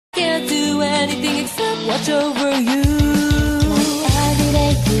watch over you. Like every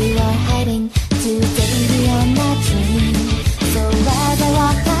day you are hiding, today beyond my dream. So as I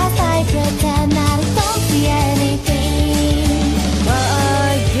walk past, I pretend that I don't see anything.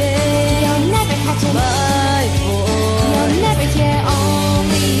 My game, You'll never catch it, my boy. you'll never hear,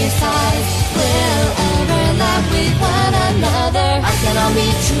 only your sighs will overlap with one another. I cannot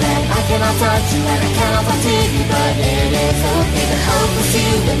meet you and I cannot touch you and I cannot talk to you, but it is okay to hope with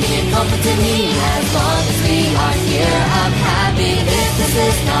you and me and comfort to me. As long as we are here, I'm happy. If this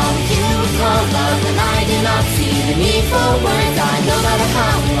is not what you would call love, then I do not see the need for words. I no matter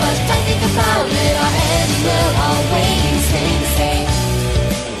how much I think about it, our end will always stay the same.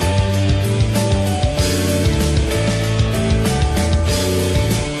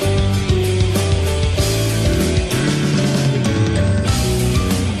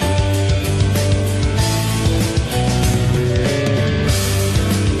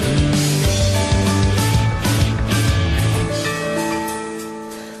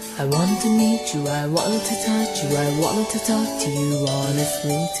 I want to meet you, I want to touch you, I want to talk to you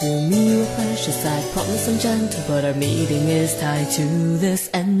honestly. To me you're precious, I promise I'm gentle, but our meeting is tied to this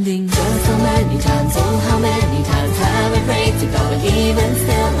ending. Just so many times, oh how many times have I prayed to God, but even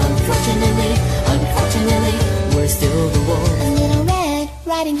still, unfortunately, we're still the wolves. A little Red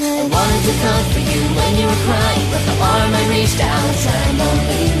Riding I Hood. wanted to comfort you when you were crying, but the arm I reached out tried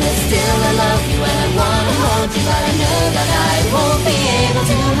loneliness. Still I love you and I wanna hold you, but I know that I won't be able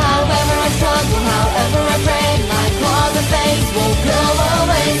to. However I struggle, however I pray, my claws and face won't go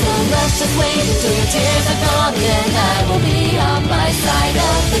away. So let's just wait until your tears are gone, then I will be on my side.